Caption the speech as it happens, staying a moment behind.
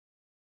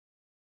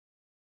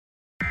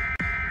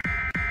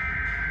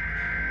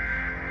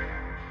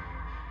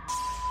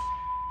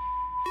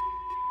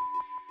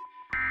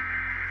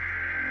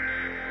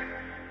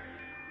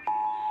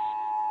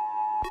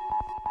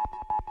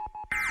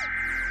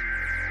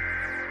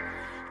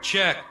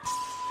Check.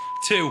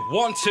 2,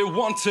 1, 2,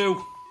 1,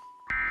 2.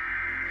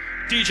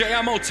 DJ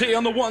Ammo-T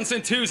on the ones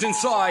and twos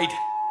inside.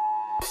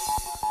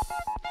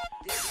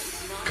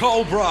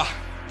 Cobra.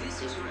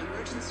 This is your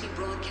emergency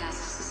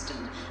broadcast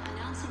system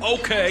announcing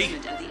Okay. the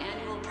commencement of the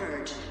annual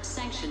purge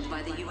sanctioned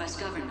by the U.S.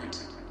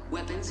 government.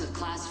 Weapons of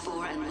class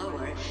 4 and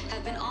lower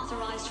have been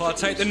authorized. I'll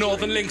take the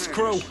Northern Links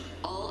crew.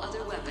 All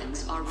other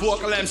weapons are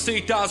Vocal MC,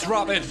 Daz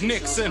Rapid,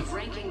 Nixon.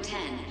 Ranking 10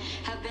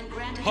 have been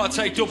granted. I'll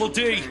take Double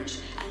D,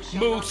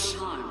 Moose.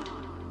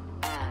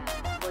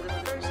 For the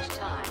first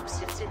time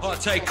since its I'll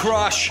take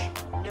Crush.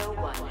 no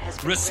one has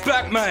been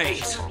Respect, granted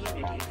mate. special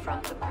immunity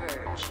from the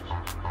purge.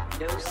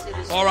 No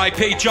citizen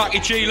R.I.P. Jackie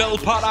G, Little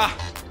Potter.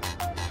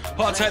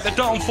 I'll take the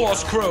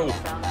Downforce crew.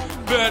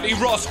 Bertie,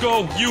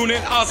 Roscoe,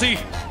 Unit, Ozzy.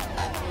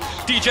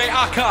 DJ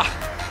Akka.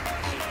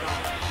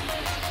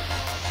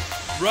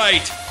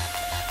 Right.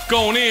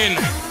 Going in.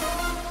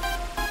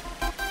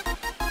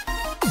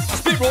 I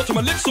spit raw to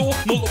my lips sore.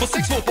 Multiple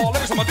 6-4 bar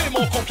lyrics. I'm a bit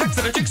more complex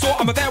than a jigsaw.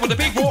 I'm there with a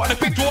big raw and a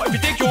big draw. If you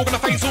dig, you're gonna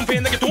find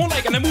something that you don't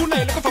like. And the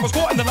moonlight, looking for a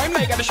squat in the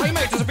limelight. And the shame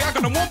mate is a bag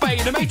on the one bay.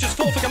 The mate just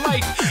 4 figure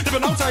light.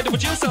 Living outside of a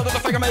jail cell that the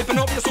figure made. But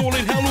your soul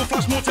in hell. No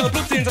flash motel.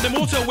 Bloodstains and the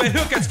motel where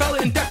hurt gets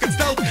felt and death gets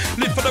dealt.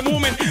 Live for the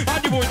moment.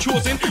 And you were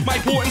chosen. My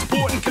portent's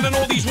potent. Killing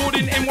all these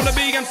rodent and one of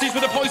big MCs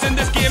with a poison.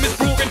 This game is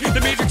broken. The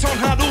matrix on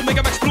handle. Make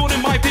them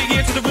exploding. My big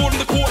ear to the road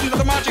and the court. And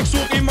the magic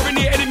soaking.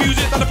 Marinating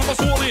music that I put my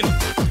soul in.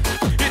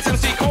 It's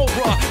MC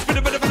Cobra. Spin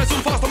a bit of it so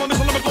fast. I'm a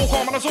missile. I'm a go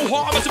calm. And I'm so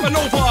hot. I'm a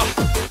supernova.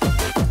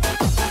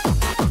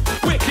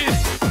 Wicked.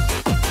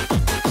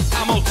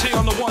 Ammo-T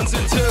on the ones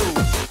and twos.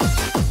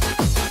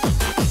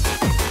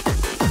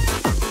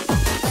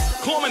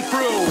 Coming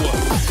through.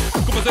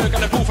 Come berserk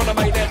and a proof on the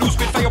mic. That loose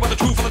spit fire with the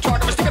truth on the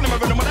track. I'm sticking in my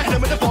rhythm. When I hit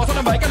him with the bars on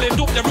the mic. I lift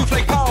up the roof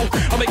like pow.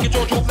 I'll make your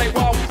jaw drop like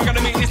wow. I'm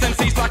gonna make these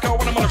MCs black out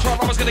when I'm on a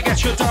trap. I was gonna get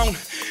shut down.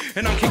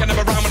 And I'm kicking them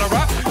around when I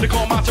rap. They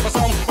can't match up a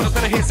sound. When I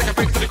spin a hit, stick a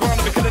brick to the ground.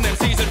 I've been killing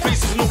MCs and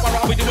pieces. And look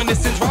where we doing this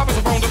since rappers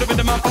around. The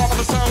rhythm and part of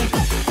the sound.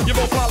 You're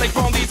all flat like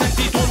from these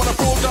MCs don't wanna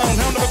throw down.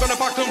 How never gonna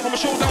back down from a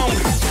showdown?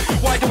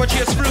 Why do I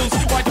chase thrills?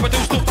 Why do I do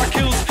stuff that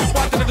kills?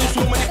 Why did I do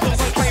so many pills?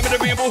 I'm climbing the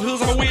rainbow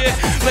hills. I'm away.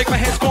 Like my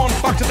head's gone.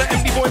 Back to the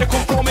empty void that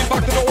come from me.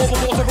 Back to the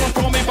overwater run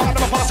from me. Back to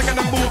my past again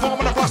and move on.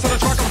 When I blast on the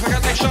track, I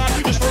forget like Sean.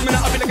 Just for a minute,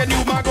 I feel like a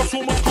new man. Got so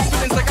much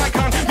confidence like I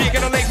can. Make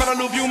it a lake, man. I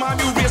love you, man.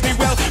 You raised me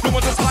well. No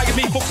one's as high as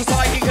me. Fuck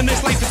society. And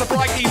this life is a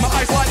brighty. My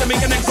eyes light to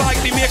make an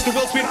anxiety. Makes the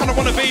world spin. I don't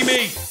wanna be me.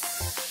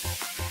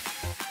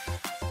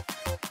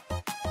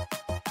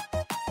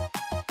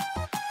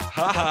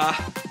 Haha.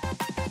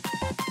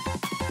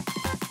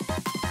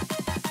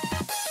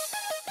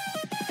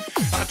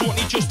 I don't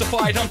need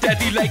justified, I'm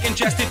deadly like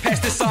ingested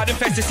pesticide,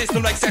 infested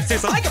system like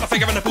sepsis. I got a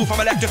finger in the booth, I'm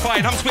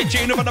electrified. I'm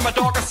switching over to my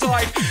darker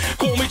side.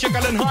 Call me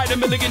Jekyll and Hyde, a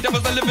million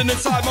devils are living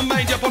inside my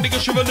mind. Your body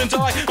goes shrivel and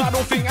die. I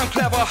don't think I'm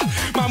clever.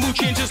 My mood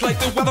changes like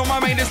the weather. My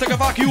mind is like a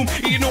vacuum.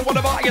 You know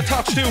whatever I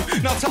attach to.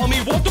 Now tell me,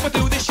 what do I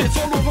do? This shit's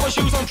all over my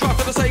shoes. I'm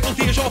trapped in a cycle,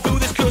 deja vu.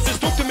 This curse is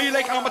stuck to me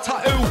like I'm a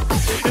tattoo.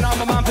 And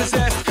I'm a man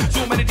possessed.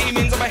 So many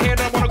demons in my head,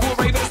 and I wanna go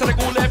right, but instead I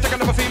go left. I can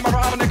never feel my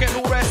arm and I get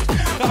no rest.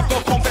 I've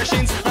got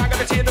confessions, I'm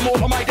gonna take them all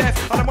to my death.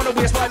 I don't wanna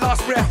waste my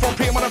last breath from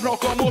pain when I've not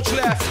got much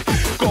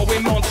left.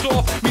 Going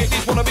non-stop, make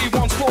these wanna be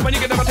once for. When you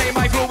can never take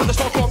my flow with the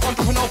stock clock.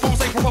 Entrepreneur bombs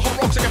like from a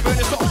hot rocks. I can burn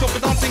your stocks up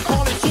with dancing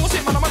carnage. Source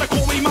it, man, I'm gonna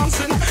call me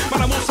Manson.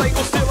 Man, I'm all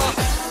psycho stiller.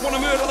 Wanna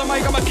murder the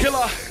mic, I'm a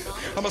killer.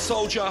 I'm a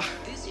soldier.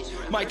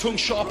 My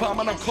tongue's sharper,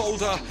 man, I'm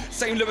colder.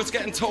 Same lyrics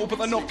getting told, but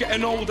they're not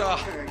getting older.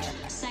 Purge,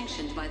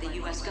 sanctioned by the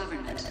U.S.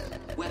 government.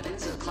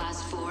 Weapons of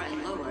class 4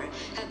 and lower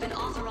have been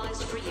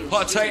authorized for use.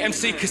 I'll take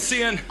MC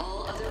Cassian.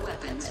 All other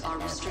weapons are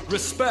restricted.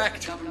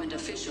 Respect. Government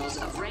officials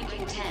of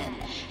ranking 10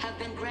 have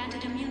been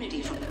granted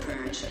immunity from the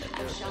purge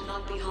and shall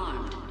not be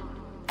harmed.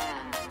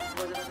 And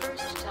for the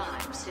first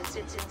time since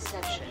its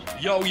inception,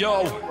 Yo,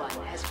 yo. no one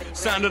has been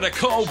Sound of the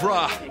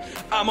Cobra.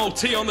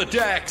 Ammo-T on the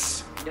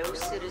decks. no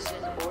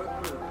citizen or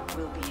group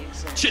will be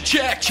exempt.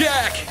 Check,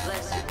 check.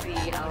 Blessed be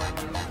our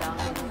new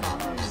founding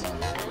fathers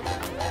and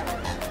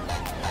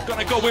America.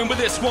 Gonna go in with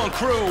this one,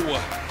 crew.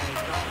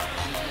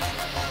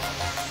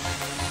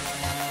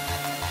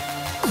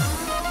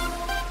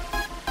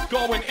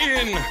 Going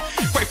in.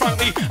 Quite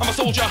frankly, I'm a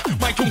soldier.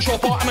 My tongue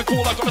sharper and a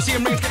caller. Gotta see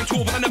him range getting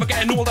tall, but I'm never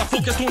getting older.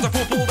 Focus stones, I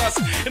throw boulders.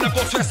 And I've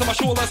got stress on my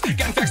shoulders.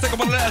 Getting vexed like I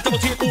want to let a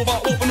double take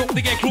over. Open up the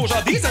enclosure.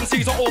 These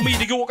MCs are all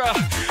mediocre.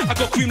 I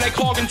got cream like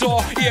Hagen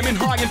door. Aiming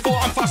high and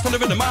far. I'm fast on the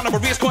rhythm, man. I'm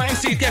a race car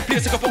MC. Get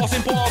placed like a boss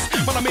in bars.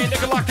 When I'm in the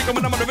galactic, and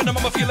when I'm on the rhythm,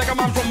 I'ma feel like a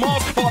man from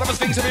Mars. Part of us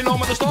things every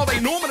long with the star.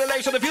 They know me the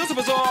legs, so it feels so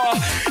bizarre.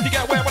 You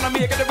get wet when I'm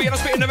making the rain. I'm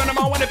spitting the venom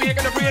out when I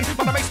bake in the brain.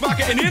 When I make spark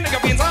getting in,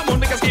 nigga beans. I'm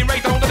on niggas game right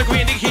down to the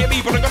grain. They hear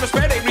me, but I'm gonna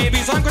spread it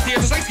rabies. I'm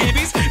contagious like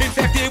scabies.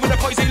 Infected with a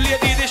poison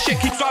lately. This shit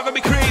keeps driving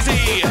me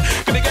crazy.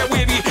 Gonna get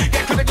wavy,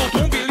 get critical,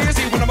 don't be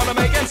lazy. When I'm on the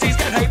make MCs,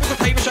 get hype as a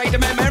paper shade.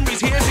 And my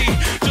memories hazy.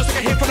 Just like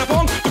a hit from the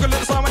bong. Took a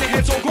little sound when your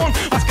head's all gone.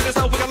 Asking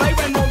yourself with a light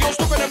when wrong. You're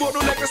stuck in a motor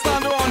like a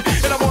stand on.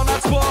 And I want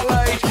that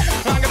spotlight.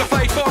 I'm gonna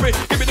fight for it.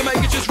 Give me the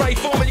make it just right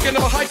for me. You can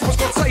never hide from what's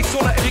got sights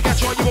on it. If you get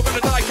shot, you were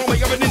gonna die from me.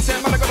 I'm an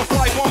insect man, I gotta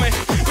fly for me.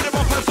 With a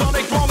one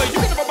personic from me. You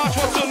can never match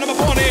what's on number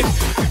 1.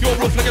 You're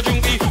rough like a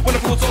junkie. When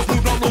the floor starts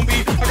move, not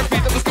lumpy. I can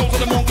beat up the skulls of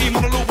the monkey.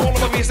 Man, I loop all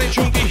of my waist ain't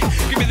chunky.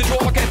 Give me the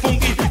draw, I get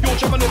funky. You're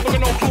jumping up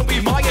looking all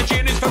clumpy. My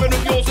engine is fair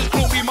enough, yours is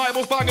clumpy. My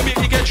boss bang and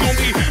make you get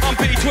jumpy. I'm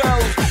P12,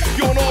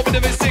 you're an orbit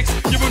of A6.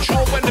 You're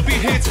unsure when the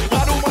beat hits.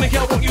 I don't wanna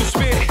hear what you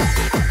spit.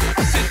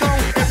 Sit down,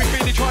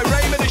 everything they try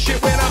rhyming this shit.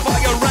 When I buy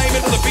a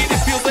rhyming to the beat,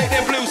 it feels like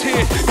them blues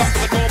hit. Back to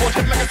the scoreboard,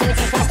 hit like a soul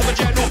so fast. I'm a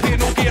jet, no pain,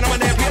 no gain. I'm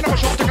an airplane, I'm a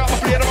shot, I got my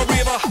blade, I'm a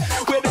raver.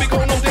 Where do we go,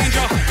 no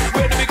danger?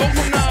 Where do we go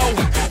from now?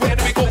 Where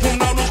do we go from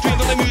now? No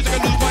streams of the music, I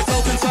lose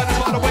myself inside, it's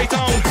all the way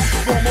down.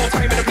 One more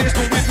time in the place,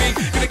 go with me.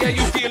 Gonna get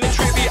you feeling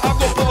trippy. I've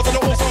got bars and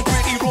it all sound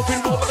pretty. Rough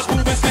and raw, but the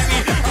smooth and sticky.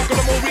 I've got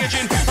them all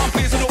raging. I'm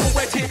blazing over,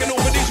 we're taking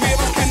over these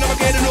ravers. Can never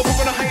get enough, I'm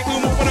gonna hype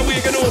boom up when I'm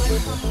waking up.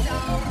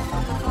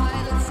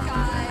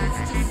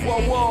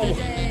 Whoa, whoa.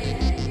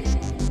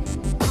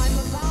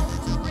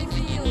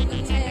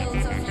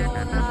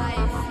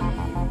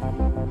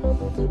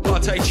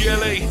 Latte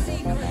jelly,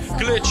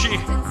 glitchy.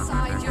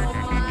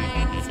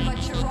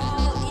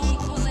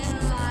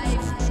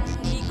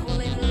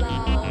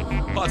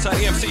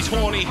 Latte MC's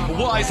horny,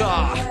 wiser.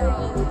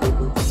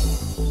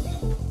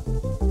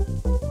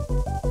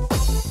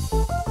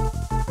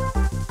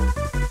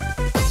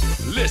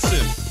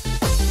 Listen.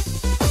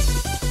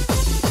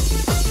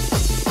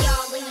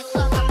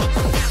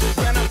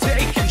 When I'm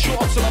taking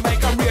shots and I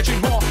make a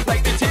raging more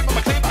like the tip of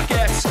my clip I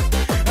guess.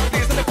 I'm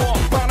facing the core,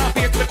 run up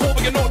here to the core,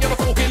 but you know you're a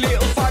fucking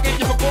little faggot.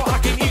 You forgot I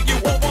can eat you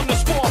all on the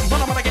spot.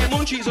 Man, I'm gonna get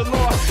munchies a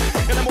lot,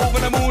 and I'm over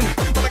the moon.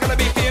 But I'm gonna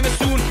be famous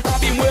soon.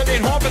 I've been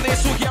working hard for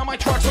this, so yeah, my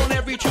tracks on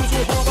every tune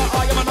so hard that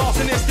I am an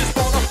arsonist. This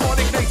bar of God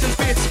ignites and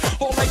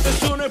spits, all like the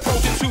sun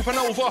approaching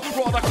supernova,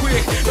 rather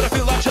quick. But I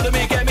feel that shit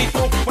may get me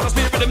fucked. When I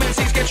spit with the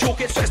MCs, get choked,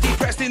 get stressed,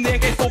 depressed, in there,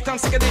 get fucked. I'm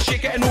sick of this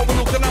shit getting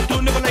overlooked, and I'm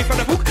done with a life on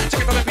the book.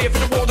 Sick of the beer for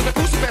the war, the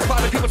goose, the best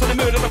part of people to the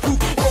murder, the proof.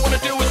 All I wanna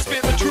do is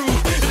spit the truth.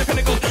 In the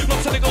pinnacle, not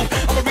cynical.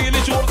 I'm a real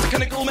enjoyer, it's a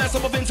clinical mess.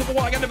 I'm a invincible,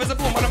 I am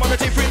invisible. Man, I'm on a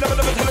free level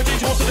of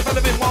intelligence, also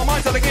developing. While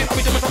mine's again, I'll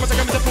be doing something,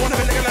 I'm in the floor, and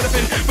I'm like an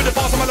elephant. With the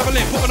bars, I'm a level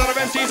in, putting on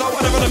MCs, I'll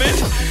whatever I'm in.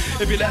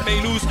 If you let me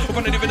loose, I'm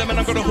gonna do with them, and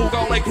I'm gonna hog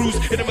out like Bruce.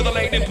 Hit them with a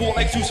lightning port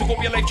like Zeus, and go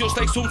up your leg just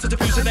like Soon. Such a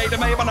fuse and aid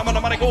them, man, I'm on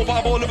a manic over.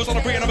 All livers on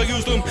a brain, I've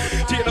used them.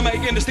 Take the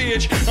mic in the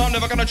stage. I'm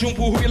never gonna jump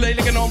who you lay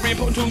like an on brain,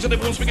 putting tunes in the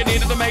bones, speaking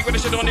into the mic with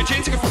the shit on your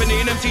chin. Sick of flipping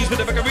in MCs with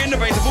the vicar in the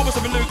veins, of almost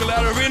having Luke in.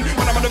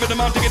 When I'm under the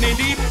mount, digging in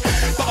deep.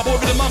 But I'm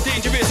over the mount,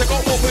 dangerous. I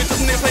got more points,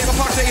 doesn't it? Play my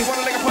fox, ain't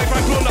wanna like a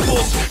pipeline, blow the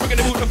force. We're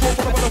gonna move the floor,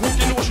 but I wanna hook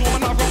you, know, show,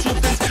 and I've got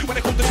substance. When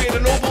it comes to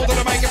trading, no balls on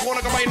the mic, I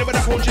wanna combine it with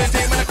a punch.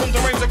 When it comes to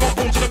rhymes, I got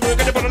punch in the work,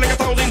 and I put like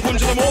 1,000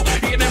 punches or more.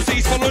 Eating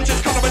MCs for lunch is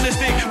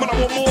cannibalistic, but I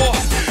want more.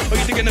 Are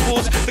you thinking the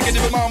balls? Thinking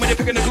of a man when you're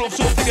picking the gloves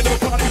up, thinking of a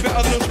plan to be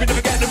better than us. We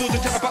never get the moves,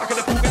 and take it back in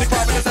the pool, and the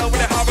crowd, and the cell, when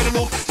they're having a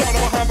look. Someone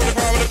of a hand, but the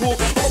fire, and the pool.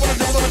 All I wanna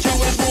do is I'm a chill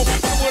with a smoke,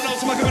 but what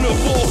else am I giving up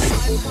for?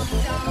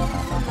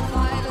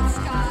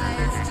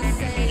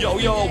 Yo,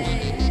 yo,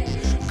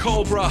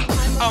 Cobra,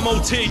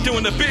 Ammo-T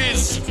doing the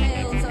biz.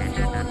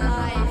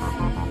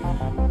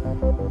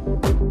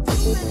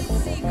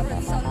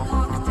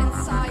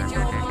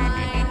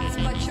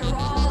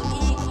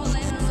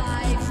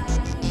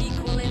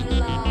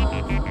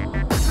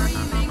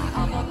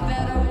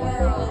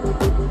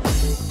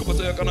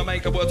 Gonna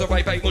make a words of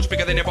rape ain't much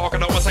bigger than your bark.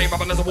 And I was saying,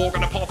 but there's a walk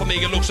on the path for me.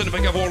 It looks in the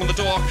big hole in the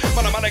dark.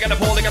 When I'm gonna get a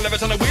ball, like a liver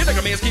on a weird, like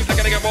a means keep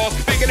like a boss.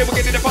 Big it, we're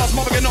getting it fast,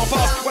 mother get not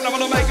fast. When I'm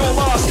gonna make all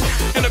last.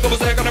 In the covers,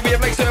 they're gonna be a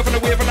like surfing a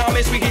wave, and I'm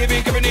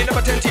misbehaving, giving in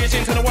about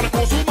temptations. And I wanna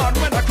cause so mad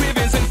when I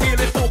cravings and feel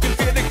it, fucking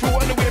feel it,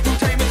 grow and the way through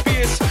time and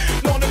space.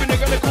 Not every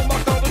nigga gonna come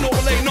back down the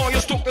normal lane. No,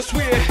 you're stuck this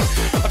way.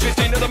 I drift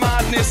into the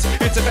madness,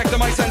 it's affecting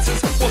my senses.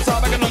 What's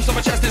up, I can numb so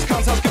my chest is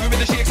cancer, giving me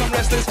the shakes, I'm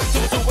restless.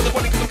 So with the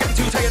body, cause I'm getting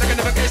too tired, I can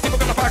never get still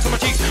got the facts on my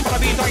cheeks. But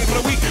I've been dying for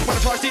a week. When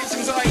I try to take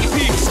anxiety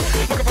peaks,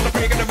 looking for the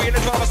break and the rain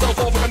and drive myself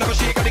off. I can never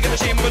shake, I get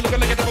ashamed of it, looking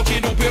like a double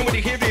chain. Don't burn with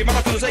the heavy, man,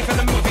 I feel safe in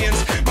the movements.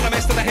 When I'm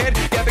messed in the head,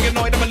 get big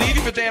annoyed, I'ma leave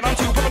you for dead. I'm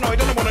too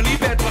paranoid, I don't wanna leave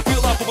bed, but I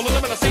feel that bubble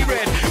and I see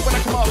red. When I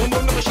come out, I'm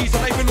under the sheets,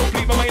 and I feel up,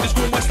 leave my mind is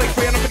going west like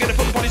Frey, and I'm forgetting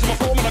full bodies in my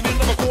form, and I'm in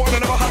the quarter,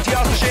 and I never had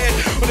tears to shed.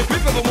 When a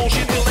grip of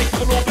emotion, feel like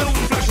people all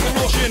building flesh with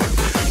emotion.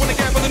 When I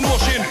get with the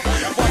notion,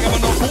 why am I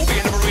not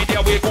hoping? Never read the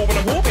awake over, and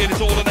I'm hoping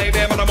it's all the night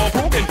there, and I'm all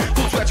broken.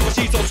 Full sweat to my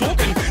sheets, all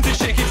soaking. This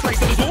shit keeps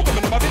slicing us open,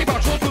 and my baby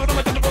back so good, I'm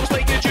like in the roast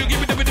like it. You give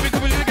me the bit of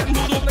it, getting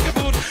pulled up like a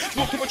food.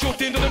 Smoke too much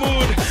choked into the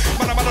mood.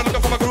 Man, I'm out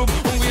looking for my group.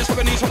 Hungry as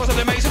fucking knees, so I was in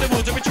the maze in the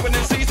woods. Every chewing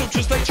and seas, so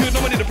just like chewing,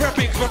 no one need to prep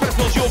me, cause my breath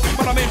smells yoke.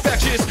 Man, I'm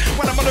infectious.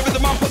 When I'm on the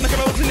rhythm, I'm putting the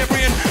chemicals in your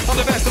brain. I'm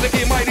the best of the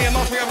game, my name.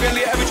 That's why I'm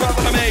really every track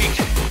that I make.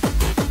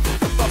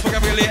 That's why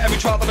I'm really every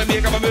track that I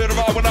make. I'm a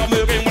murderer when I'm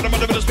moving. When I'm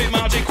under the spit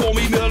magic, call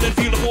me Merlin.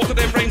 Feel the force of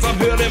them brains I'm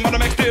hurling. Man,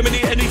 I'm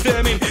exterminating any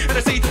vermin. And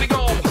I say to the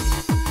goal.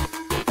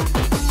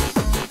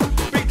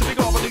 Beat to the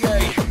goal of the A.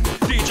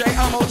 DJ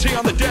Ammo-T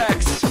on the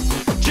decks.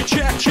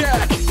 Check,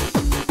 check.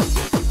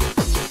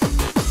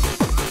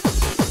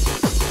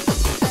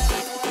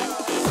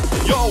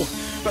 Yo,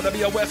 Better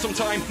be aware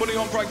sometime. Money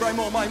on grime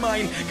on my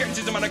mind. Getting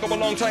to the man I go a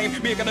long time.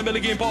 Making a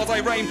million bars I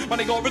rhyme. When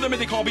I got rhythm,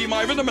 it can't be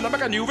my rhythm. And I'm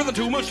back a new rhythm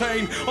too much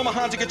time. On my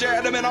hand to get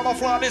jet them and I'm a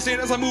flat this in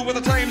as I move with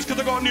the times. Cause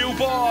I got new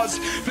bars.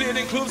 Playing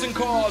in clubs and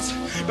cars.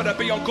 Better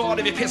be on guard.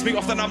 If you piss me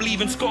off then I'm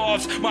leaving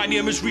scars. My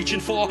name is reaching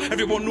for.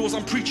 Everyone knows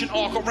I'm preaching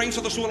arc. Got rhymes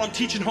for the soul I'm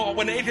teaching hard.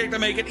 When they take to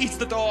make it eats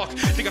the dark.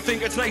 Think I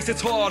think it's nice,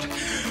 it's hard.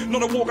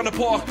 Not a walk in the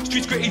park.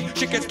 Streets gritty,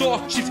 shit gets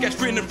dark. Sheets get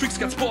friend and freaks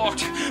get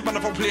sparked. Man,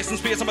 if I'm placing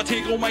space, I'ma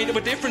take all mine to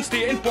a different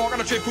state. Embark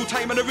on a trip through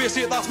time and erase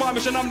it. That's my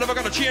mission, I'm never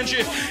gonna change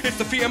it. It's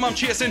the fame I'm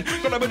chasing.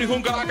 Got a bit of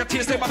hunger, I can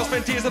taste it. But I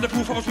spent days of the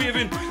proof I was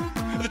waving.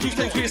 The two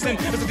times wasting.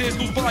 As the days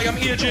goes by, I'm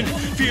aging.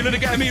 Feeling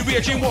it getting me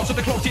raging. What's at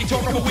the clock,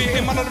 TikTok, I'm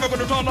waiting. Man, I'm never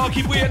gonna run, I'll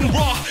keep waiting.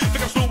 Raw,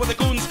 think I'm slow with the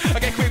guns. I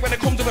get quick when it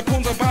comes to the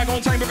puns. I'm bang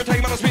on time every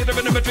time. And I swear the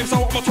venom drips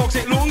out of my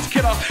toxic lungs.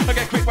 Killer, I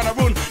get quick when I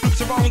run.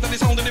 Looks around and it's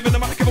sounding even.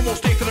 I give a more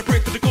stake to the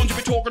brick to the guns. You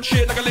be talking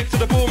shit like a lick to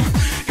the bum.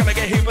 Can I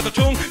get hit with the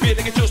tongue? Made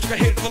like it just took a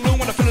hit to the lung.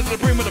 When I fill it to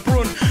the brim with a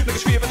brun. Like a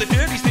scrape with the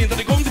dirty stains of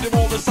the gums. And they're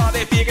all inside.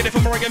 They're faking it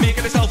from where I can make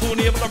it. It's cell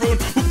phone able to run.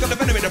 Hooked on the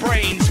venom in the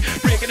brains.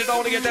 Breaking it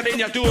all to get that in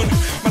you're done.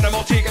 Man, I'm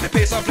all taking the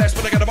piss. I'm blessed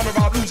when I get a money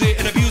rob, lose it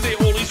and abuse it.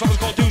 All these fellas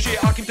can't do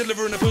shit. I keep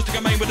delivering the boost to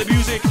get mine with the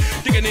music.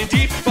 Digging in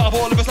deep, but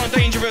all of us are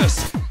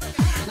dangerous.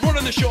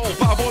 Running the show,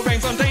 but all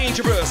rings I'm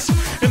dangerous.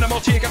 And I'm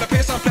all taking the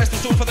piss. I'm blessed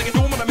with souls for thinking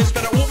don't when I miss.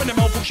 Better open them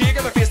mouth and shake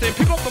the face. Then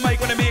pick up the mic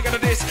when I'm making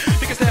of this.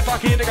 Take a step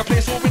back here, take a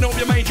place. Open up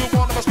your mind, you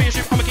want of a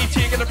spaceship. I'ma keep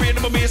taking the brain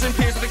of amazing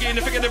pace it again.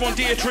 If I get it one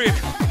day trip.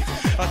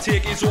 I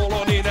take it all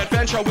on an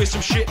adventure with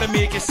some shit to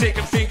make you sick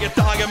and think you're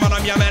dying, man.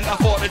 I'm your mentor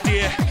for the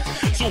day.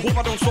 So hope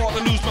I don't start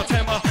to lose my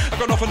temper. I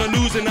got nothing to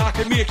lose and I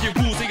can make you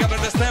woozy. Got a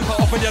distemper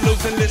up on your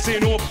lungs and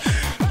listen up.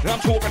 I'm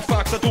talking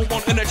facts, I don't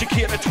want an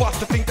educated twat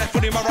to think that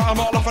funny my I'm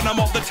all off and I'm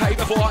not the type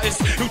of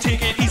artist who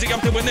take it easy, I'm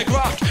doing the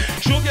graft.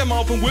 Shut your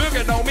mouth and work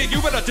it out, mate, you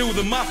better do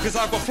the math cause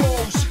I've got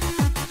flows.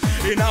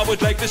 And I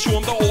would like to show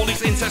them that all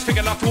these incest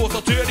figure that throats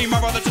are dirty. My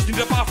brother just need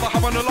a bath for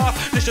having a laugh,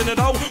 dishing it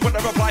out. When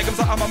the reply comes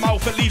out of my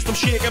mouth, it leaves them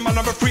shaking. Man,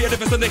 I'm afraid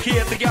if it's in the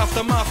hate, the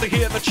aftermath, they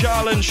hate the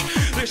challenge.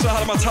 They still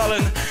have my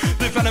talent,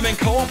 the venom in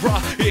Cobra,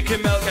 it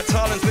can melt your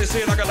talents. They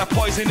say I got the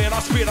poison in,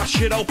 I spit that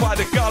shit out by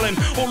the gallon.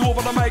 All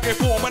over the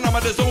microphone, when I'm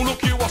at the zone,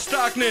 look, you are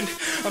stagnant.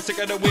 I'm sick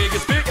of the wig,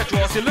 it's big, it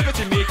draws your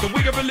liberty, make the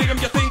wig of a ligum,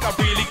 you think I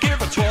really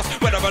give a toss.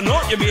 Whether or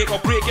not you make or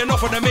break, you're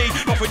nothing to me.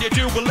 Nothing you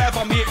do will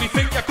ever make me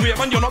think you're great.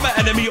 Man, you're not my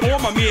enemy or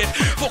my mate.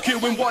 Fuck you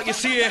and what you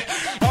say.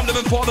 I'm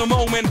living for the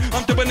moment.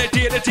 I'm doing it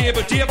day to day,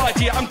 but day by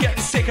day I'm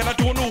getting sick and I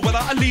don't know whether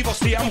I leave or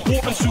stay. I'm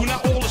hoping soon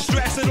that all the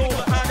stress and all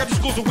the anger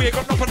just goes away.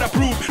 Got nothing to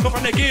prove,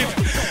 nothing to give.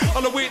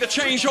 On the way to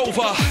change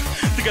over.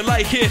 Think I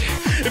like it.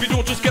 If you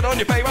don't just get on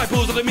your back, my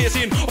pulls are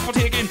amazing. Off I'm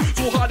taking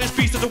so hard this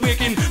beast is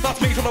awakening. That's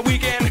me for the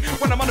weekend.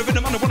 When I'm on the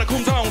rhythm and when I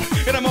come down,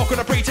 and I'm not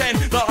gonna pretend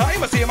that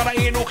I'm a same and I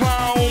ain't no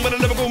clown. But I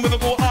never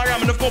go, I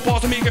am enough go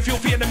past to make you feel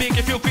fear, to make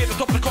you feel great. To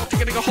stop the clock,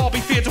 taking a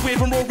heartbeat fades away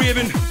from road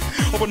raving.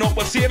 Oh, we're not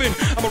worth saving.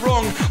 I'm a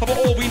wrong. I've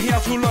all been here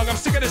too long. I'm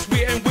sick of this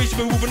waiting. We should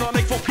be moving on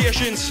like for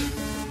patience.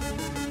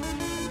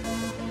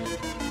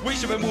 We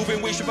should be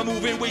moving. We should be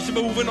moving. We should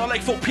be moving on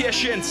like for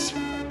patience.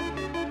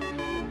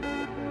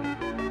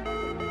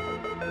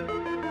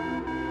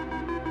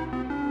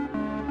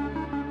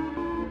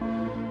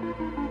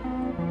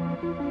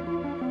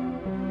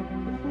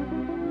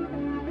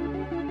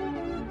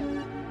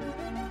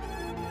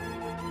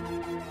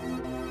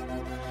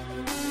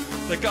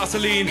 The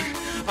gasoline,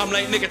 I'm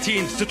like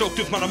nicotine,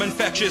 seductive man, I'm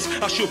infectious.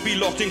 I should be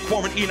locked in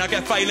quarantine. I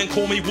get violent,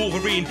 call me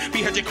Wolverine.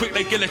 Behead you quick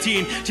like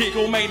guillotine. Take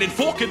your mane and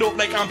fork it up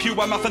like I'm pure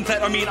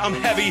methamphetamine. I'm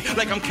heavy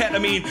like I'm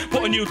ketamine,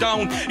 putting you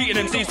down. Eating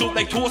MCs up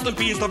like toast and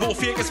beans. They're all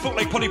fake as fuck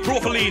like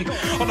polypropylene.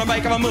 On the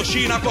mic I'm a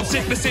machine, I've got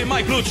sickness in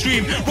my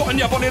bloodstream. Rotting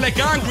your body like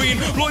gangrene,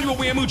 blow you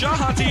away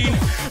mujahideen.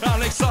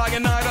 I'm like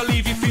cyanide, I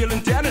leave you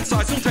feeling dead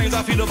inside. Sometimes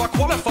I feel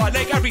overqualified,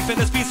 like everything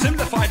has been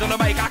simplified. On the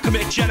mic I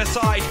commit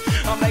genocide.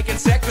 I'm like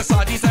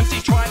insecticide, these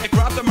MCs trying to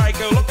grab the mic,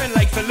 looking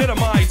like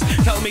thalidomides.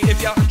 Tell me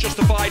if you're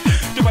justified.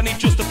 Do I need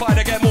justified?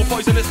 I get more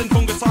poisonous than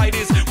fungicide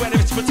is when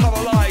it's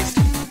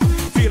metabolized.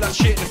 Feel that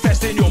shit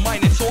infesting your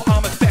mind, it's so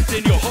I'm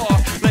affecting your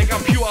heart. Like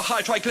I'm pure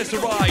high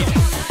triglyceride.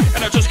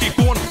 And I just keep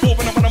going,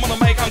 hoping that when I'm on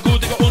the mic I'm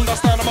good. You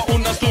understand, I'm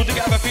understood. You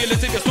ever feel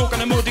it if you're stuck in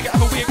the mud. You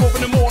ever wake up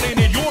in the morning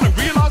and yawn and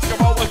realize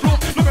you're out of luck.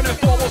 Looking at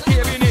forward,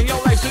 caving in,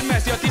 your life's a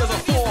mess, your tears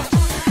are forced.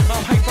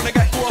 I'm hyped when I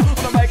get go, on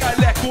the mic I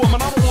let go.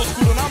 Man, I'm old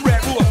school and I'm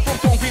retro. From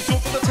phone beats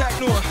up to the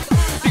techno.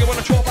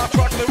 Drop that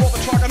track, they rock the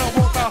track and I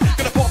rock that.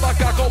 Gonna pop that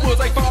gag, got words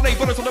like ballet,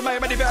 but it's on the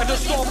main, many better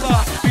just stop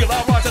that. Feel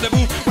that rise to the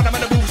move, when I'm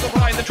in the move, so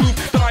behind the truth,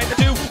 denying to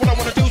do what I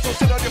wanna do, so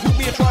sit on your hook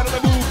me and try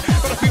to move.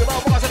 But I feel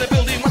that rise to the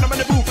building, when I'm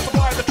in the move, so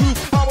behind the truth,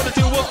 I wanna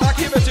do what I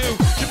give it to.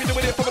 Should be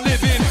doing it for a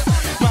living.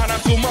 Man, I'm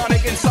so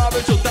manic and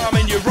savage, so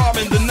damning you're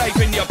ramming the knife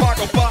in your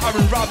back, or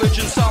battering,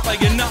 ravaging,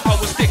 savaging. Now I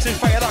was sticks and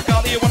fire that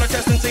gal, you wanna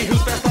test and see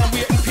who's best. I'm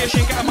waiting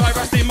patient, getting my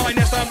rest in my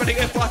nest, I'm ready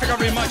to fly, figure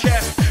in my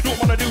chest. Don't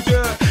wanna do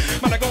dirt,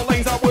 man, I got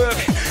lines at work.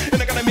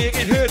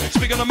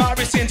 Speaking of my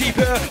wrist and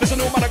deeper. Listen,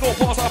 no man, I go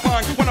past that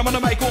bang. When I'm on the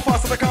mic, go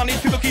faster than I can.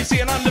 These people keep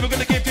saying I'm never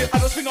gonna give you. I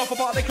just swing off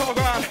about the clock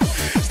around.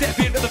 Step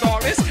into the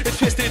darkness, it's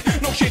twisted.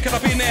 No shit can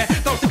have been there.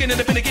 yeah. Don't stick in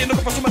the bin again,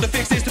 looking for some of the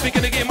fixes to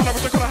begin again. Man, I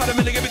wish I could have had a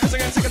million because I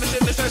get sick of the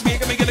shit that stress me,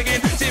 get me kill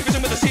again. Same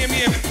vision with the same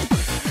aim.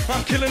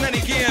 I'm killing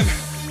any game.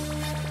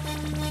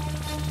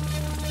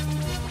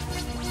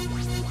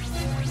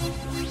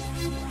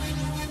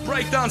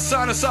 Breakdown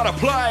sound inside a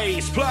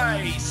place.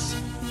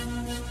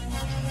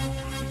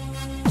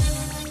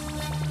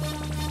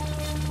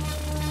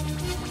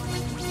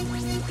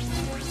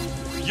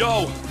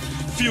 Yo,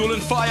 fuel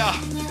and fire,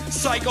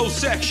 psycho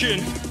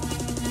section.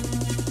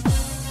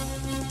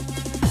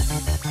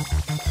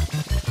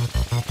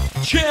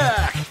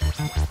 Check.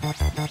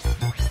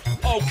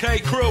 Okay,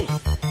 crew.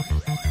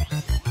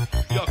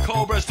 Yo,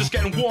 Cobra's just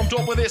getting warmed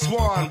up with this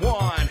one.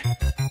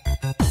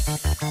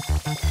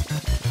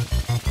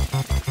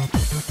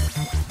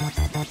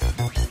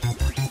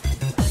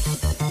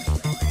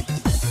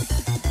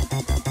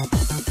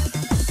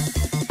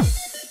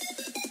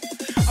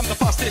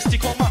 You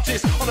can't match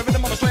this. On the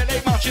rhythm on the straight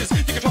 8 matches.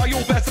 You can try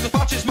your best to the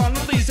patches, man.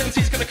 All these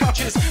MCs gonna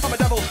catch us. I'm a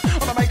devil,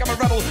 I'm a make, I'm a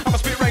rebel. I'm a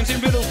spit rhymes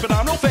in riddles, but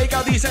I'm no fake.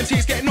 How these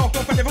MCs getting knocked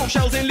off and they throw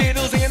shells in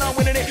ladles. And I'm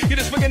winning it, you're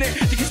just swinging it.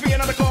 You can spit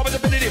another car with a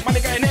bit of it. Man,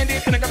 they getting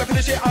ended, and I gotta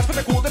finish it. As for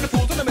the cool, then the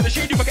fools, and the minute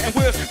shit, you were getting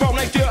worse. Brown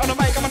like dirt on the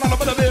mic, I'm an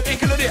animal, ain't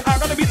killing it. I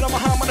gotta beat it on my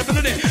hand when I'm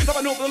feeling it. Now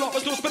I know the lot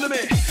was no spilling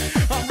it.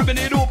 I'm ripping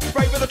it up,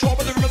 right with the top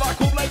of the rim of that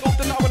cup, like up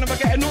to now. And never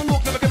getting no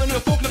look, never giving a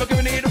fuck, never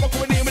giving it up. I'm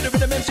going in with the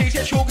rhythm MCs,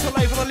 get choked to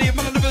life, and I live,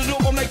 man, I live it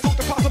up. I'm like, fuck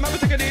the past, I'm ever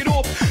taking it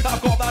up.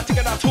 I've got that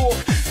ticket, that talk.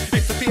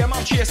 It's the fear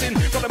I'm chasing.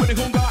 Got a bit of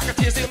hunger, I can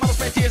taste it. Man, I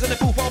spent tears in the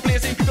pool while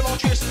blazing. People are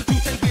chasing the 2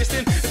 cents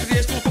wasting. If the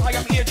days go by,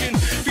 I'm aging.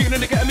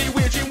 Feeling to get me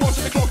waging.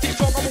 Watching the clock tick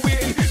tock, I'm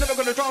waiting. Never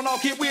gonna drown, I'll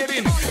keep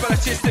waiting. But I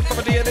taste it from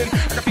a dating.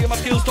 I can feel my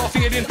skills start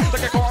fading.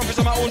 Like I can't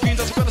visit my own dreams.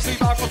 I fell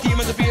asleep, I've got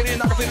demons appearing.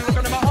 I can feel it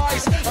looking in my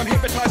eyes. I'm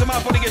hypnotizing, my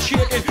body is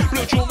shaking.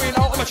 Blood jumping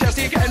out of my chest,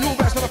 ain't getting no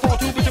rest. But I fought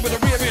too busy with a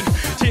raving.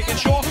 Taking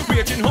shot,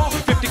 raging hard.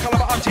 50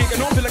 caliber, I'm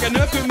taking on. Feel like a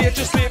nerve good mate,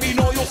 just let me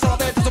know you'll start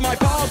there to my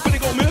pals. But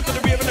it got moved to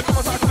the raving. The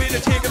covers I can feel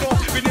it taking off.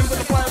 With names on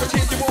the flyer, I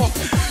take you off.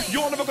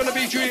 You're never gonna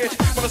be great.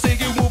 But I say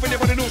you moving,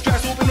 everybody knows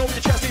stress. Open up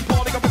your chest, ain't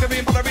party. I'm picking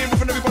in, but I rain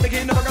from everybody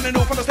again. Never gonna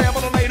know from the stay on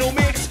the lane, no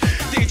mix.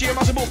 DJ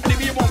massive up,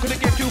 maybe you won't.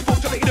 Couldn't get too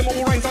fucked till I eat them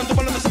all rhymes. I'm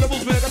doubling the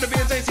syllables. We're gonna be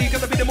insane, see,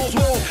 cause I be the most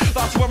whole.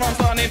 That's where I'm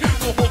standing.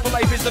 So full for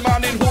life is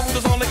demanding. Hold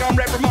us on like I'm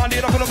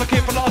reprimanded. I put up a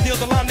kid for all deals,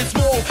 the land is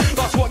small.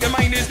 That's what your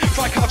mind is.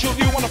 Try catch up,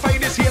 you wanna fight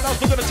this here. That's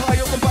looking to tie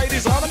up and fight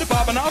this. I'm in the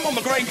bar and I'm on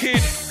my grind,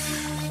 kid.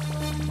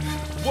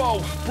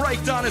 Whoa,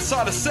 breakdown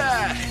inside a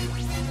set.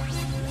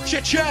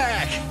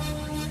 Check.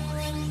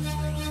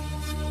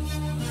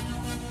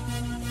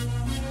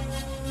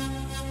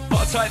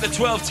 I'll take the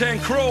 1210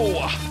 crew.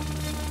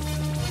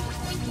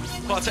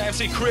 I'll take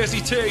MC Crazy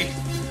T.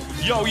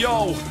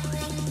 Yo.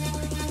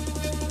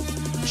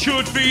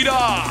 Should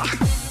wieder.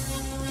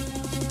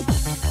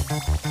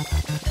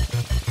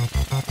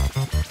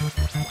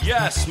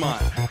 Yes,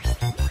 man.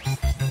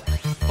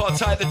 I'll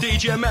take the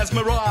DJ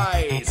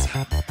Mesmerize.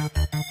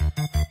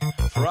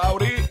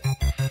 Rowdy.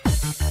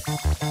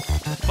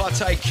 I'll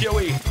take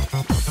QE.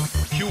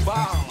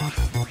 Cuba.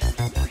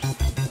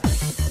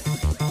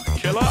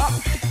 Killer.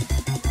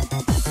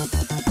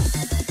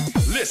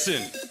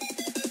 Listen.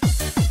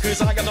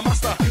 Cause I got the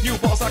master, new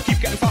bars I keep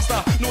getting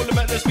faster. No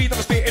limit to the speed of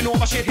the spitting, all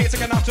my shit hits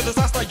again after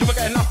disaster. You were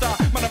getting after,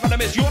 man of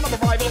enemies, you're not a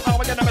rival,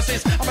 I'm a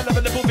nemesis. I'm a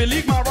level above your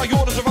league, my right,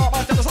 yours are out,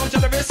 man, tell us I'm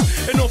generous.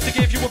 Enough to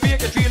give you a beer,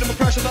 get feeling with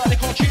pressure that they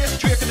can't chase.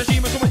 Trick in the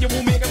gym, so when you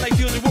won't make it, like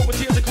feels you walk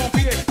with tears, they can't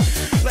fake.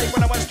 Like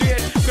when I went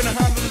straight, couldn't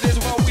handle the days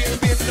without waiting,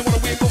 didn't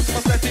wanna wake up to my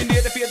steps in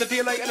there, to fear the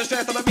daylight and the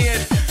stress that I made.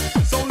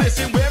 So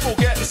listen, we're all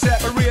getting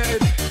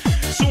separated.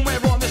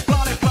 Somewhere on this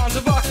planet, plans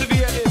have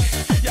activated.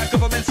 Yeah,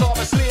 governments are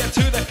a slave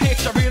to the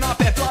picture in our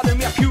bed.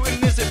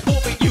 Putin is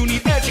important, you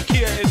need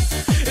educated.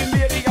 And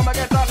lately I'ma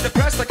get that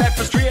depressed, I get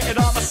frustrated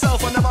on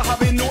myself. I never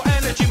having no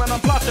energy, man, I'm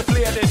flat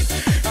deflated.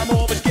 I'm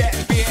always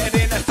getting baited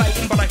in and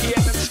fighting, but I hate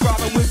that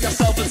describing with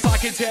yourself. It's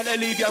like it's here to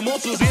leave your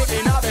muscles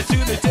aching. Out there to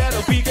the dead,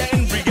 will be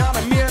getting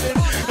reanimated.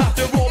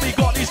 After all, we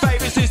got these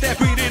viruses, they're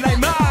breathing like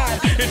mad.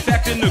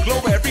 Infecting the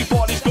globe,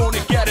 everybody's gonna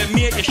get it,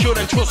 mate. You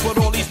shouldn't trust what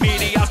all these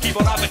medias keep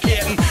on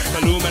advocating.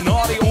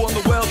 Illuminati own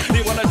the world,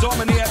 they wanna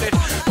dominate it.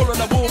 Pulling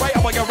the wool right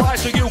over your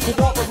eyes so you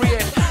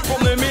cooperate.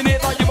 The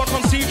minute that you were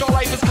conceived, our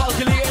life is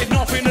calculated.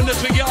 Nothing in this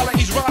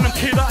reality's random,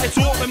 killer, it's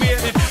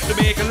automated. To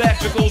make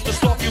electricals to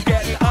stop you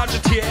getting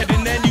agitated,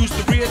 and then use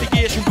the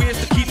radiation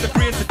waves to keep the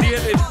brain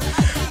sedated.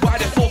 Why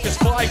the fuck is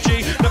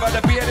 5G? Never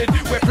debated.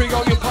 We're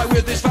preoccupied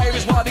with this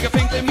virus, why do you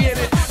think they made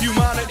it?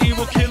 Humanity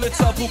will kill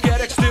itself, will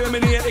get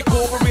exterminated.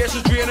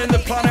 Corporations draining the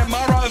planet,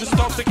 my life is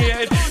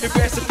intoxicated. If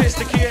they're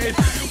sophisticated,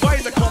 why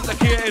is it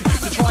complicated?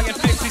 To try and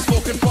fix these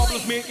fucking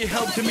problems, make you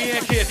help to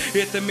make it.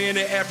 At the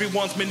minute,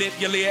 everyone's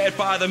manipulated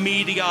by the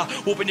media.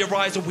 Open your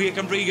eyes awake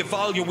and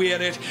reevaluate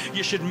it.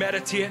 You should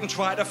meditate and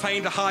try to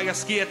find a higher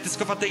state.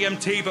 Discover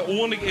DMT, but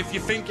only if you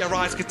think your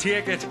eyes could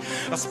take it.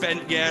 I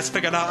spent years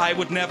figuring out I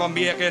would never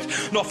make it.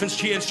 Nothing's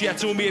changed yet,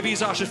 so maybe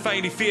I should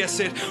finally face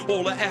it.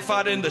 All the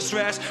effort and the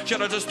stress,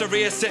 should I just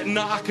erase it?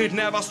 Nah, I could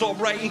never stop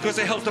writing, cause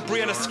it helps the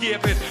brain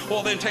escape it.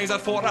 All them things I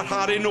thought I'd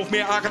had enough,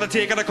 mate, I gotta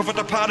take it. I covered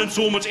the pad and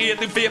so much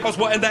hate and vapors,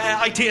 what in the air,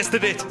 I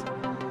tasted it.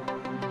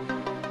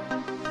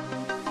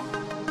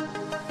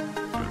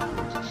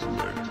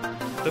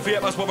 The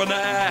vapors were in the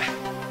air.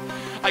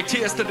 I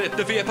tasted it.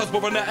 The vapors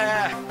were in the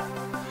air.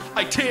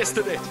 I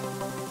tasted it.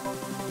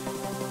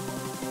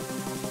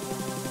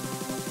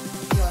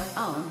 Your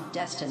own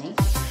destiny.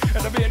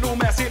 And there ain't no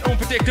messing,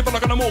 unpredictable,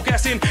 I'm gonna more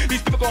guessing.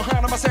 These people gon'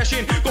 hand on my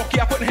session. Got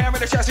gear putting hair in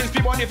the chestings.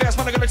 People on the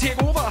investment are gonna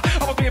take over.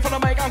 I'm a beer for the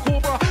mic, I'm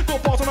Cobra.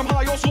 Got balls and I'm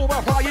high or sober.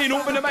 Prying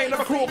open the main of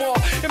a crowbar.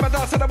 And my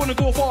dad said I wouldn't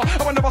go far.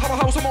 I would never have a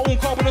house on my own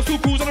car. But I'm still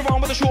cruising around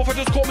with the chauffeur.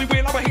 Just call me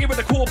Wayne, I'm here with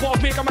the cool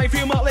bars. Make a man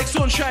feel like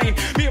sunshine.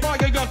 Me and my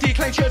young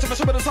decline church. If I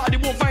submit aside,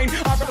 it won't find.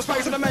 I've got the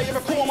space in the main of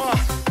a coma.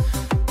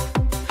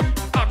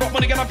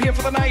 Money and I'm paying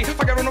for the night.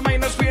 If I get on the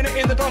main, I'm spraying it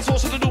in the dance hall,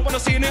 so they don't wanna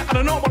see it. I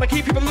don't know, wanna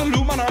keep people in the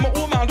loop, man. I'm an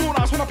old man, don't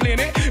ask when I'm playing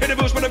it. In the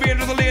bush, when I'm in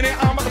the lane,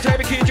 I'm at the type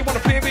of kid you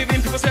wanna play with.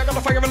 People say I got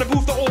the fire in the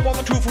booth, they all want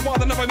the truth from why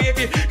they never make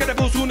it. Get the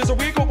bill soon as a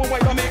week, open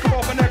wipe my makeup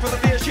off and neck for the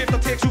day shift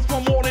that takes you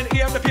from morning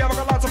AM to PM. I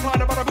got lots of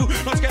plan about a boot.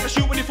 Not scared to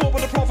shoot when you fall, but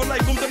the profit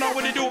life comes to know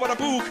when you do what a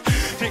book.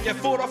 Take your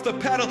foot off the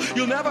pedal,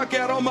 you'll never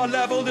get on my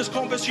level. This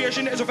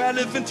conversation is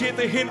irrelevant, take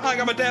the hint, I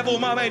am a devil.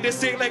 My mind is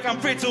sick like I'm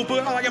brittle,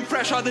 but I am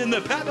fresher than the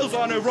petals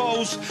on a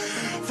rose.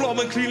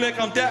 Flowing clean like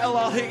I'm dental,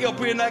 I'll hit your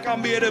brain like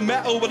I'm made of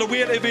metal. With a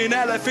weight of an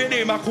elephant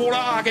in my corner,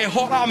 I get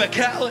hot, I'm a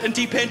kettle. And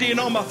depending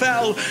on my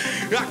fell,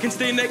 I can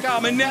sting like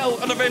I'm a nettle.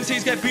 And the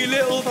MCs get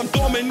belittled, I'm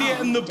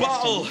dominating the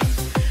battle.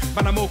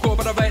 Man, I'm all cool,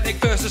 but I write like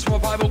verses from a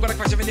Bible. Got a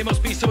question and they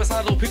must be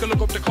suicidal. People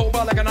look up to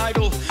Cobra like an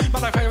idol.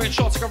 Man, I'm firing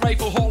shots like a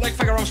rifle. Hot like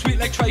figure, I'm sweet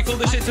like trifle.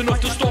 This shit's enough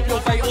to stop your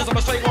vitals. I'm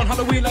a straight one,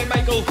 Halloween like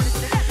Michael.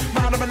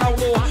 Man, I'm an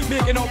outlaw,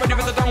 making up ready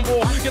for the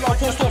downpour. You're not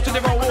forced off to the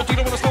road. You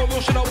don't want to start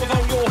your shit out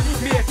without your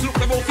mates. Look,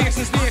 they're all fakes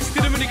and snakes.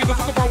 Didn't really give a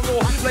fuck about your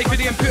life with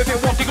the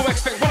imperfect. What do you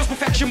expect? What is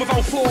perfection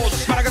without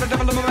flaws? Man, I got a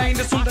devil in my mind.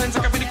 And sometimes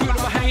I got really good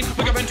in my hand.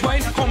 Look, I've been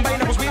twain,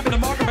 combine. I was waving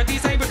the mark of my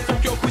design. But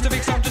fuck your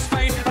crucifix, I'm just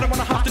fine. I don't want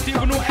to have to deal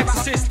with no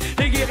exorcist.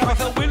 They ain't never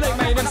felt will like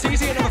mine.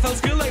 MCs ain't never felt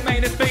skill like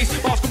mine. It's bass.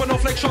 Bars coming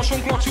off like shots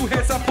from Glocks. You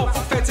heads up, pop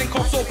for feds and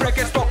cops. So break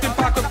it, stopped and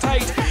back up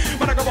tight.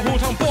 Man, I got my whole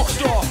town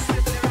boxed off.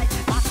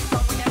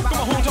 Got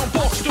my whole town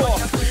boxed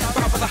off.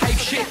 Bound for the hype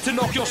shit to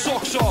knock your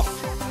socks off.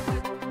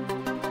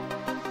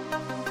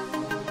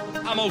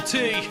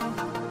 Ammo-T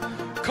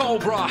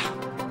Cobra.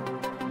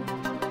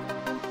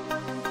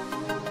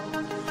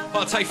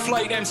 I'll take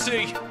Flight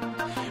MC,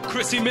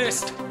 Chrissy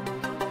Mist,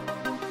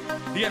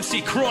 the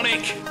MC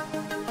Chronic.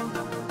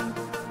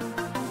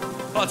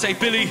 I'll take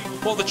Billy,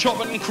 all the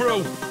Choppin' and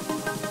crew.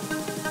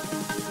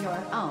 Your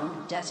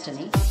own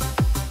destiny.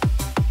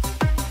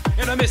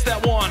 And I missed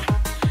that one.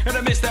 And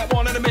I missed that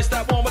one, and I missed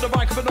that one with the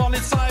rank coming on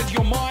inside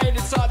your mind,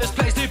 inside this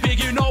place too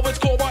big, you know it's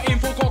called by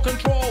info, got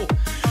control.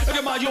 And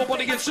your mind, your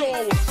body and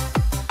soul.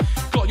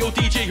 Got your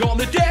DJ on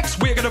the decks,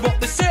 we're gonna rock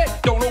the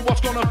set, don't know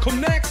what's gonna come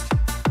next.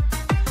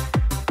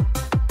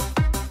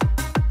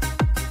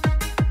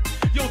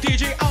 Yo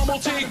DJ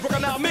Ammo-T,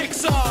 rockin' out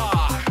mixer.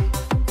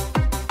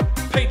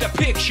 Paint a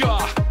picture.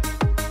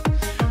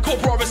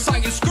 Cobra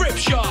reciting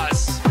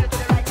scriptures.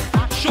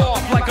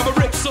 Sharp like I'm a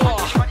ripsaw.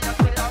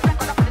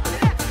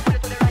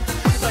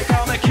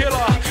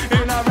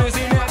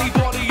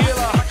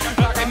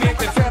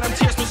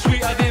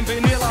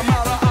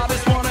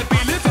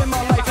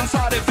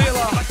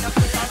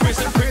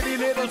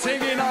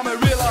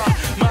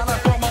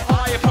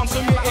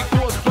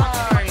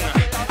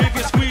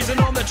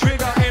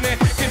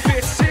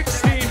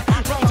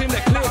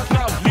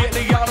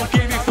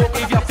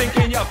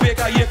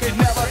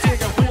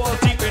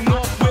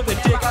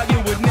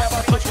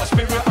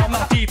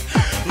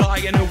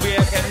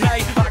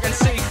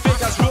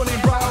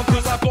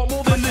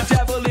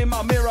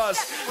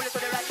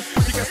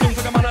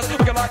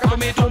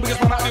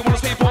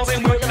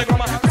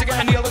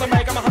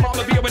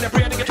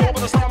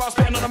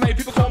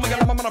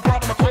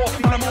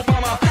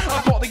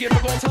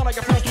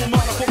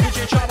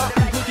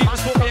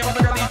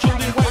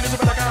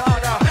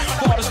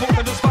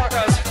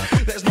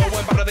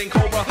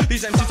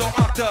 These MCs don't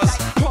act us.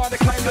 Try to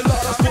claim the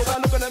ladders, but they're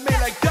looking at me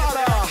like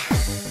data.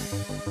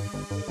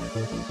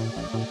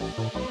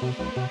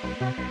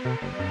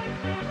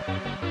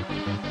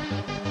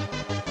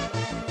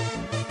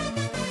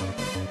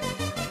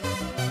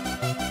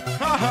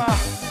 Haha.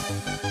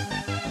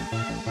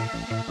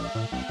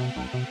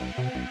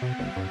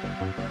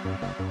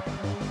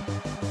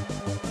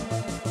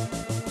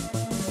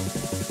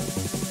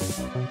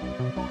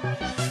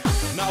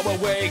 Now we're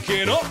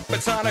waking up,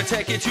 it's time to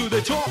take it to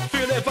the top.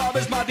 Feel it vibe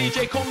as my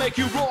DJ can't make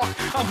you rock.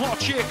 I'm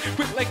hot shit,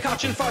 quick like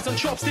catching fires on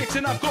chopsticks.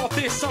 And I've got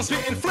this, I'm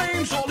spitting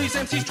flames. All these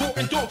MCs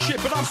talking dog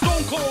shit, but I'm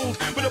stone cold.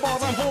 With the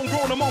bars I'm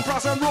homegrown, I'm on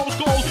brass and rose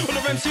gold. All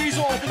the MCs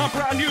on, I'm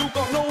brand new,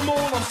 got no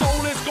mold. I'm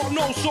soulless, got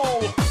no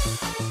soul.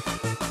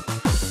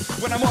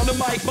 When I'm on the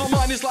mic, my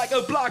mind is like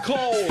a black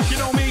hole. You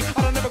know me,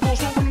 I don't never go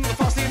slow, running the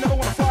fast lane, never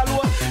wanna fly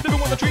lower. Never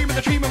wanna dream in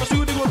the dream of a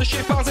studio, the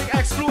shit bounce like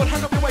explode.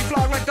 Hang up your way,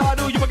 fly like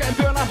Dido, you were getting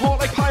burned, I'm hot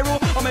like pyro.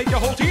 I'll make your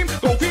whole team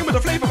go green with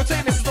the flame of a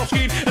tape, this is off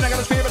screen. And I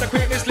got a spirit of the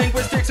greatness,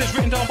 linguistics is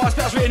written down by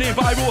spells, written in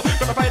viral.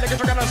 Gonna fight like a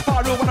dragon and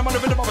spiral when I'm on the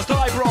rhythm of a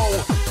style, bro.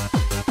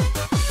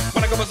 When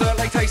I go berserk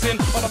like Tyson,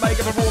 on the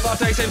mic of a raw that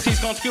day. face.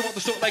 MCs can't keep up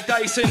the sort like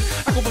Dyson.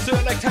 I go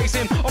berserk like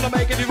Tyson. On the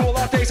mic if you roll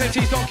that dice.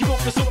 MCs can't keep up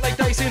the sort like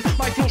Dyson.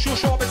 My flow show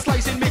sharp and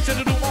slicing. Mixing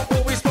the dope up,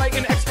 always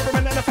fighting.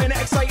 Experiment and I find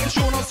it exciting.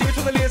 Showing on stage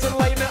with the laser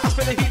lighting. I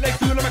spit the heat like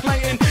fuel and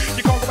McLean.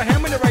 You can't go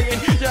behind when you're writing.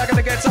 Yeah, I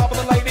gotta get top of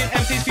the lighting.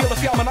 MCs feel the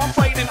fear and I'm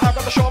fighting. I've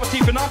got the sharpest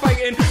teeth and I'm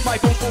biting. My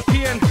bones go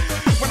peeing.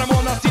 When I'm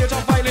on that stage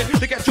I'm violent.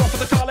 They get dropped for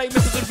the car like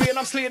misses and rain.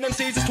 I'm slaying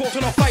MCs, it's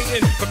talking or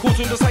fighting. But cool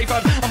to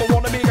deciphered. I'm a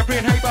one to make a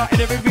brain hyper.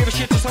 In every rave of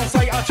shit just on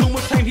sight. I too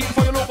much time heating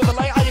for your local the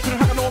light. You couldn't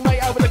hang all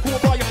night out with a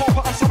Cobra. You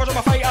hopper, I'm savage, I'm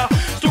a fighter.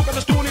 Stuck on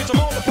the stone age, I'm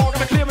on the park.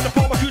 I'm clearing the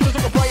park, my future's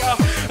looking brighter.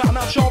 And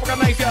I'm sharp, I got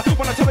knife ya.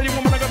 When I tell you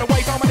woman I'm gonna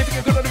wipe out. Man, if you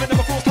get good at the rhythm,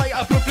 of course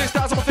tighter. Blood play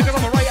stars on my fingers,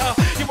 I'm a writer.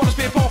 You wanna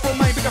spit far from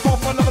mine, bigger far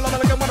from my level. I'm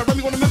like I wanna run,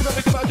 you wanna remember that.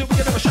 Think about it,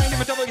 you never shine.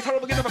 If I tell you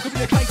terrible, you never could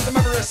be a climb to the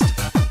Everest.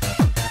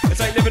 It's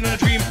like living in a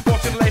dream,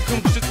 watching life come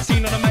just the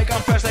scene on the mic.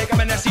 I'm fresh like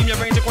I'm an SC, your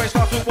brains are quite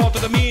far too far to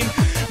the mean.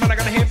 Man, I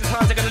gotta hate the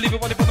times, I gotta leave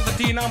it what they put with the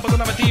D. I'm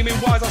buzzing, I'm a demon,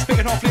 wise, I'm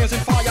spitting off flames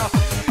and fire.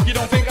 You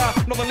don't think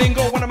not the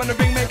lingo, when I'm in the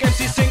ring, make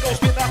MCs single.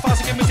 Spit that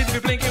fast, you get me see to be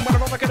blinking. When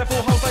I'm up, I get a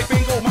full house like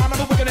bingo. Man,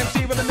 I'm a wicked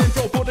MC with an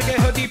intro, but to get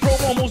her deep pro,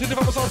 almost if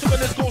I was on to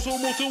this go, so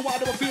more too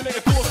wide, I don't feel like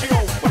a force, yo.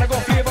 When I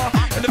got flavor,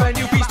 in the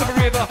venue, beast of a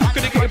river.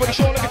 Could get anybody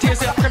short like a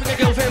taste, I can make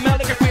a girl feel melt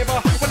like a quiver.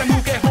 When I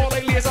move, get hard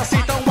like laser,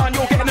 sit down, man,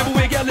 you're getting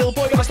everywhere, get a little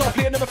boy, gotta stop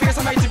playing in my face,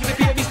 I might see the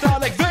PV star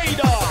like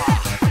Vader.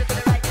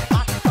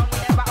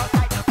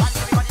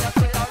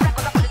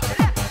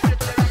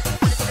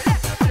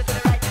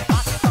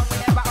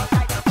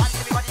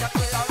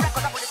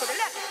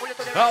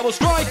 I will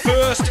strike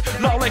first,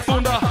 loud like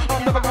thunder.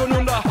 I'm never going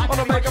under. On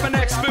the mic, I'm an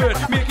expert.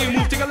 Make you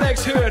move till your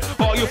legs hurt.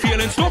 Are you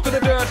feeling stuck in the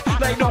dirt?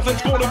 Like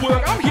nothing's gonna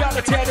work. I'm here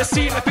to tear the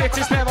scene. The bitch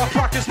is never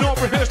practiced,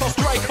 not rehearsed, I'll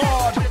strike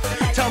hard.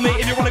 Tell me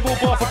if you wanna go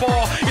bar for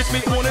bar. It's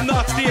me owning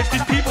that stage.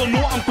 These people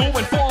know I'm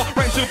going far.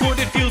 Rhymes so good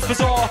it feels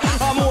bizarre.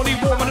 I'm only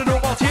warming it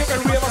up. I'll take a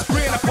river's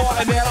brain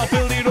apart and then I'll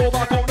build it all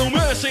back up. No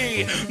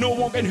mercy, no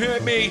one can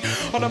hurt me.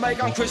 On the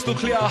mic I'm crystal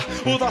clear.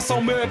 Oh, that's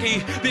so murky.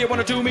 They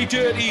wanna do me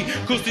dirty.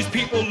 Cause these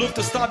people love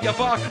to stab your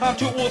back. I'm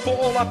too old for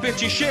all that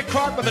bitchy shit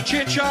crack with a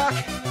chit chat.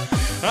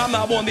 I'm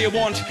that one they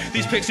want.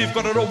 These pics you've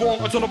got it all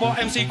wrong. It's all about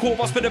MC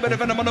Cobra. Spit a bit of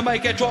venom on the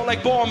mic, get dropped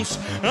like bombs.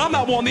 I'm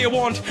that one they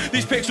want.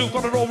 These pics you've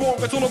got it all wrong.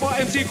 It's all about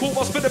MC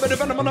Cobra. Spit a bit of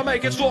venom on the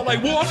mic, get dropped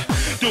like what?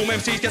 Doom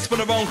MCs get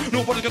spun around.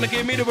 Nobody's gonna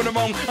give me the run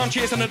around. I'm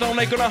chasing it down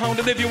like gonna hound.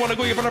 And if you wanna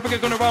go, you better bring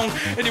it gun around.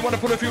 And you wanna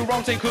put a few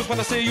rounds in, cause when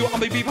I say you,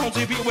 I'm a be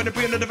bouncing. Beat when the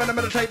brain of the venom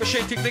and the type of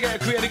shit. Take to get a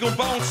creative good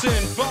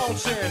bouncing,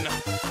 bouncing.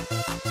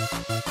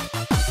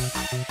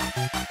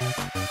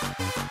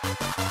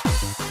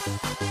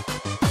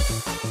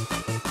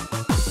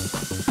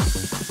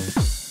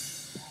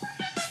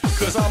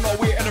 Cause I'm not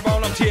waiting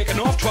around, I'm taking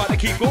off. Try to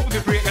keep up if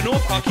you're breaking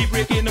up. I'll keep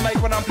breaking the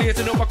mic when I'm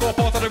blazing up. I got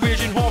part of the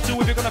raging heart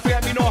too if you're gonna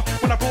fight me not.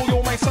 When I blow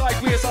your mind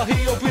sideways, I'll hear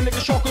your brain like a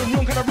shotgun.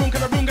 Run, can I run,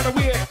 can I run, can I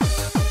wait?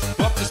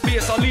 Up the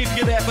space, I'll leave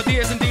you there for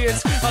days and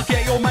days. I'll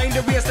get your mind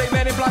erased like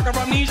men in black or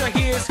amnesia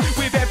haze.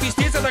 With empty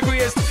states that I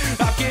graced.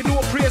 I've gained no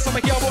praise, I'm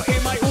a cowboy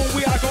in my own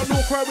way. I got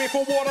no quarry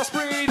for water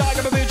sprayed. I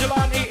am a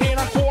vigilante and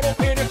I'm caught up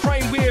in a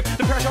crime wave.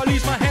 The pressure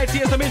leaves my head,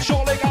 tears them in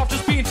short like I've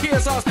just been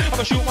tears.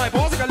 I'ma shoot my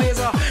balls like a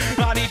laser.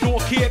 I need no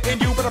cape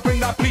and you better bring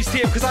that police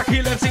tape. Cause I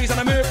kill MCs and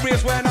I murk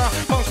raves when I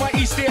bounce my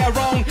east stay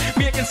around.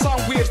 Making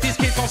sound waves, these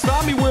kids can't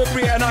stand me work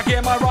rate. And I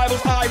get my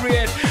rivals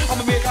irate.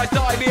 I'ma make guys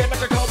die late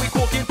like a Calvin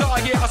Corkin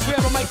diet. I swear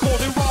I might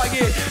cause a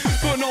riot,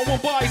 but no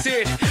one buys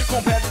it.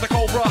 Compared to the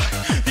Cobra,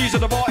 these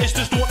are the artists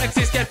just don't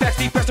exist. Get vexed,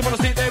 deep pressed, and when I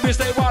sit there is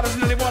they riders.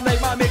 And anyone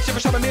like my mix, if I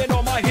shut them in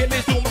on my hit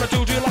list. Don't wanna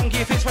do too long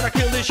gear fits when I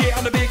kill this shit.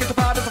 I'm the biggest, the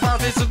baddest, the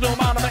fastest. This is no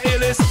man, I'm the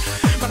illest.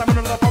 Man, I'm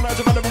another phone, I'm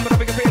a room with a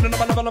bigger pain. And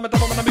I'm a level, I'm a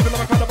double, I'm a middle,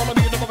 I'm a credible, I'm a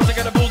middle, I'm a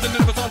get a bulls and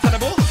it's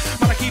untenable.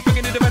 Man, I keep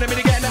picking it, the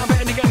enemy again. Now I'm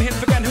betting again, hit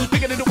again. Who's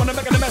picking it up when I'm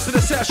making the mess of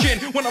the session?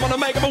 When I wanna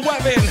make them a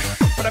weapon,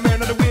 when I'm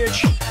earning the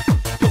wage.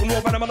 Putting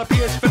more when I'm on a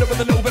page, fill it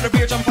with a little bit of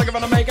rage. I'm fucking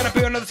when I'm making a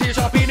burn on the stage.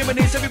 I've been in my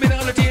knees every minute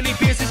on a daily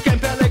basis. Getting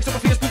better legs on my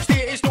Facebook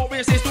status, not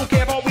racist, don't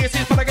care about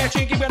races. But I get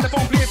cheeky when the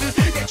phone places,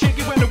 get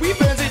cheeky when the weed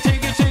burns. It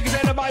cheeky,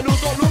 and the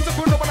vinyls got lungs. I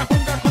put up on a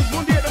hung gun, cause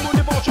Monday the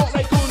Monday ball shot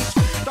like guns.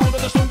 Down to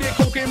the Sunday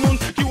cocaine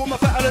runs. You want my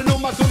fat and know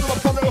my guns. I'm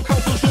from the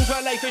council, soon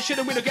for life and shit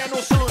and we don't get no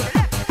sun.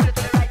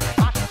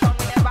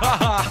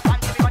 Haha,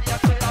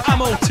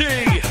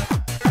 Ammo-T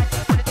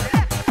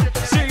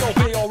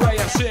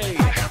C-O-B-R-A-M-C.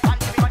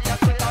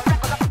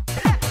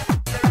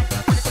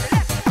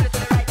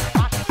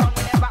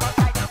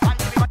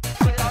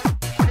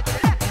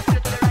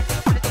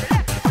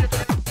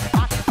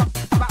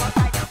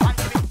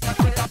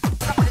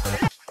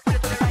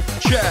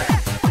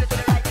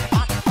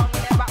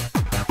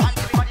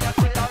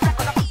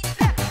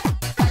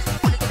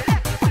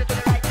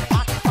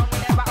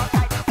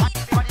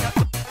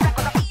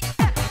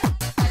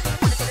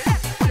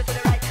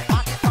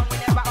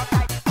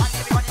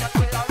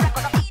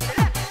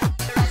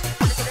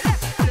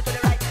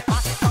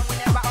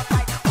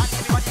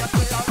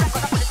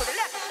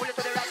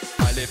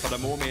 For the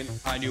moment,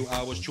 I knew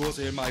I was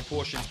chosen. My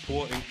portion's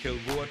important, kill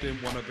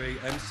rodent. Wanna be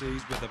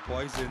MCs with the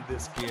poison.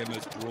 This game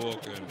is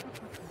broken.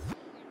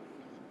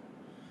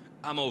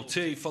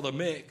 Ammo-T for the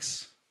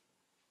mix.